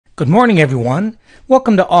Good morning, everyone.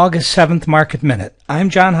 Welcome to August 7th Market Minute.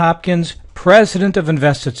 I'm John Hopkins, President of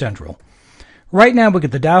Invested Central. Right now, we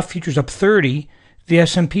get the Dow futures up 30, the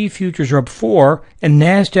S&P futures are up 4, and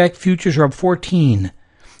NASDAQ futures are up 14.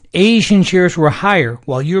 Asian shares were higher,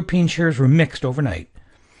 while European shares were mixed overnight.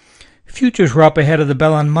 Futures were up ahead of the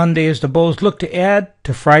bell on Monday as the bulls looked to add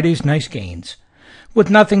to Friday's nice gains.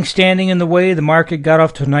 With nothing standing in the way, the market got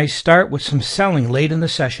off to a nice start with some selling late in the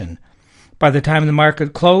session. By the time the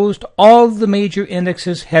market closed, all of the major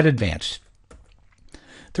indexes had advanced.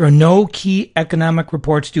 There are no key economic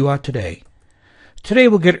reports due out today. Today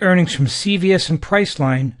we'll get earnings from CVS and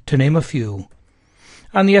Priceline, to name a few.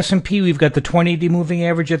 On the S&P, we've got the 20-day moving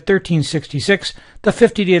average at 1366, the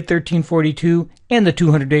 50-day at 1342, and the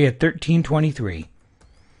 200-day at 1323.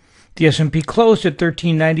 The S&P closed at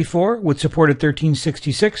 1394, with support at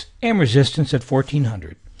 1366 and resistance at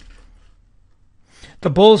 1400. The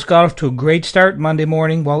bulls got off to a great start Monday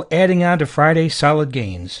morning while adding on to Friday's solid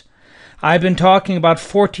gains. I've been talking about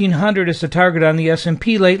 1400 as the target on the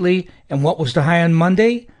S&P lately, and what was the high on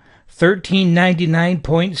Monday?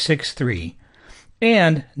 1399.63.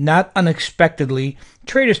 And, not unexpectedly,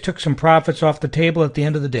 traders took some profits off the table at the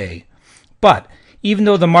end of the day. But, even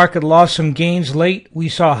though the market lost some gains late, we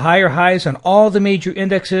saw higher highs on all the major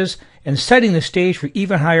indexes and setting the stage for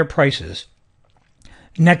even higher prices.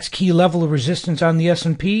 Next key level of resistance on the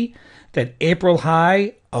S&P, that April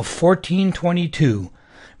high of 1422.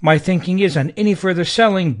 My thinking is on any further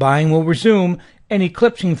selling, buying will resume, and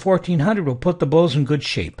eclipsing 1400 will put the bulls in good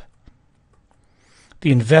shape.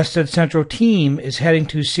 The Invested Central team is heading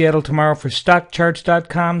to Seattle tomorrow for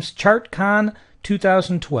StockCharts.com's ChartCon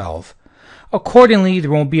 2012. Accordingly,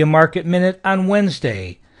 there won't be a market minute on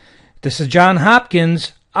Wednesday. This is John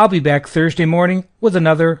Hopkins. I'll be back Thursday morning with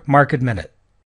another market minute.